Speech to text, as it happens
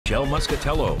Michelle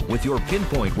Muscatello with your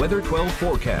Pinpoint Weather 12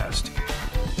 forecast.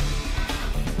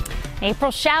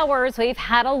 April showers, we've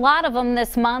had a lot of them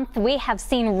this month. We have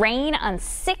seen rain on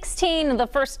 16 of the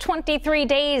first 23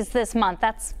 days this month.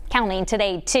 That's counting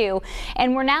today too.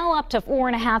 And we're now up to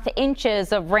 4.5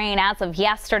 inches of rain as of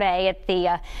yesterday at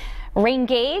the rain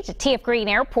gauge at TF Green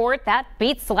Airport. That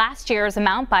beats last year's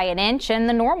amount by an inch and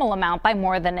the normal amount by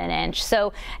more than an inch.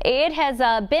 So it has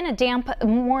been a damp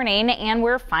morning, and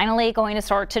we're finally going to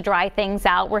start to dry things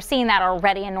out. We're seeing that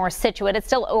already in North Scituate. It's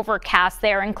still overcast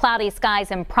there and cloudy skies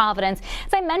in Providence.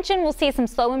 As I mentioned, we'll see some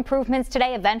slow improvements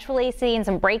today, eventually seeing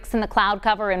some breaks in the cloud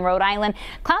cover in Rhode Island.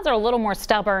 Clouds are a little more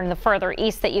stubborn the further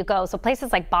east that you go. So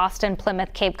places like Boston,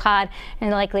 Plymouth, Cape Cod,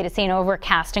 and likely to see an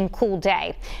overcast and cool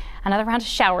day. Another round of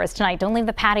showers tonight. Don't leave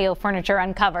the patio furniture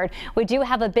uncovered. We do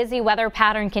have a busy weather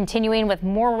pattern continuing with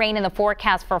more rain in the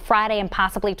forecast for Friday and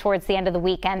possibly towards the end of the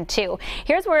weekend too.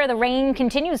 Here's where the rain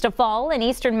continues to fall in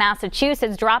eastern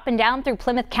Massachusetts, dropping down through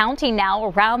Plymouth County now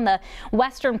around the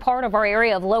western part of our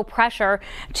area of low pressure.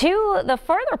 To the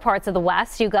further parts of the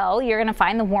west you go, you're going to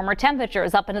find the warmer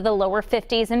temperatures up into the lower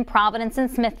 50s in Providence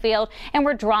and Smithfield, and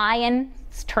we're dry and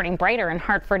it's turning brighter in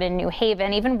Hartford and New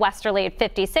Haven, even westerly at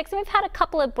 56. And we've had a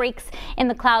couple of breaks in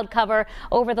the cloud cover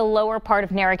over the lower part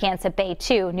of Narragansett Bay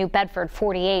too. New Bedford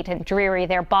 48 and dreary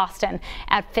there, Boston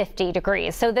at 50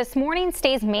 degrees. So this morning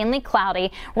stays mainly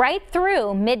cloudy right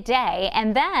through midday.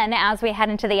 And then as we head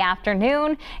into the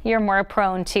afternoon, you're more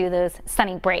prone to those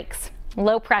sunny breaks.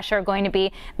 Low pressure going to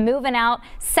be moving out.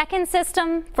 Second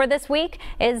system for this week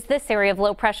is this area of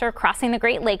low pressure crossing the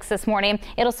Great Lakes this morning.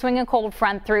 It'll swing a cold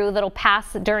front through that'll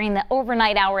pass during the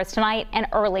overnight hours tonight and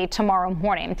early tomorrow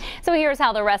morning. So here's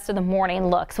how the rest of the morning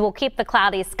looks. We'll keep the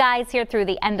cloudy skies here through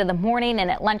the end of the morning,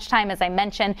 and at lunchtime, as I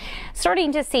mentioned,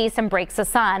 starting to see some breaks of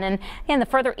sun. And the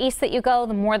further east that you go,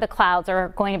 the more the clouds are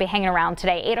going to be hanging around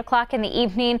today. 8 o'clock in the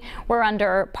evening, we're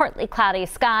under partly cloudy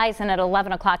skies, and at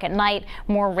 11 o'clock at night,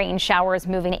 more rain showers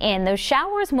moving in. Those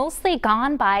showers mostly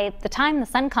gone by the time the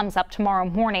sun comes up tomorrow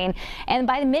morning, and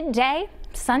by the midday,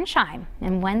 sunshine.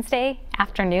 And Wednesday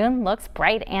afternoon looks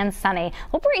bright and sunny.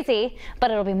 A little breezy, but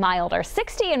it'll be milder.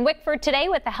 60 in Wickford today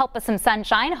with the help of some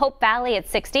sunshine. Hope Valley at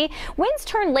 60. Winds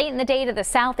turn late in the day to the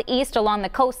southeast along the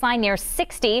coastline near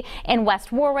 60 in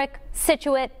West Warwick,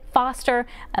 Scituate, Foster.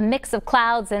 A mix of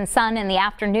clouds and sun in the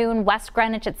afternoon. West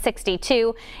Greenwich at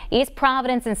 62. East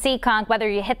Providence and Seekonk, whether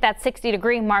you hit that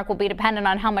 60-degree mark will be dependent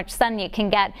on how much sun you can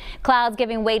get. Clouds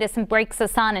giving way to some breaks of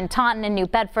sun in Taunton and New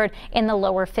Bedford in the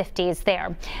lower 50s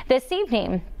there. This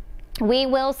evening, we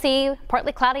will see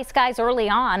partly cloudy skies early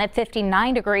on at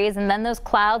 59 degrees, and then those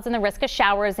clouds and the risk of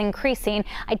showers increasing.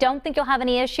 I don't think you'll have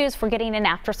any issues for getting in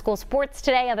after-school sports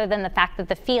today, other than the fact that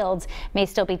the fields may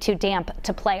still be too damp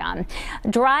to play on.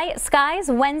 Dry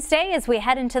skies Wednesday as we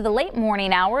head into the late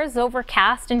morning hours.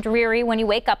 Overcast and dreary when you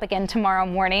wake up again tomorrow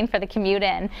morning for the commute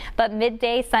in. But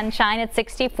midday sunshine at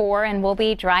 64, and we'll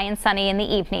be dry and sunny in the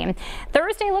evening.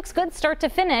 Thursday looks good start to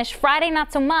finish. Friday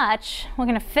not so much. We're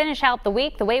going to finish out the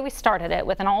week the way we started it,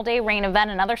 with an all-day rain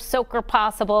event, another soaker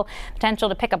possible, potential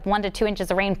to pick up 1 to 2 inches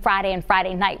of rain Friday and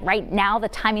Friday night. Right now the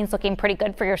timing's looking pretty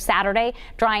good for your Saturday,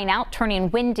 drying out,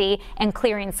 turning windy and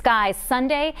clearing skies.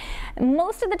 Sunday,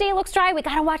 most of the day looks dry. We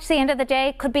got to watch the end of the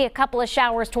day. Could be a couple of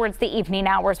showers towards the evening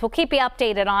hours. We'll keep you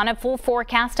updated on it. Full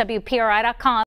forecast, WPRI.com.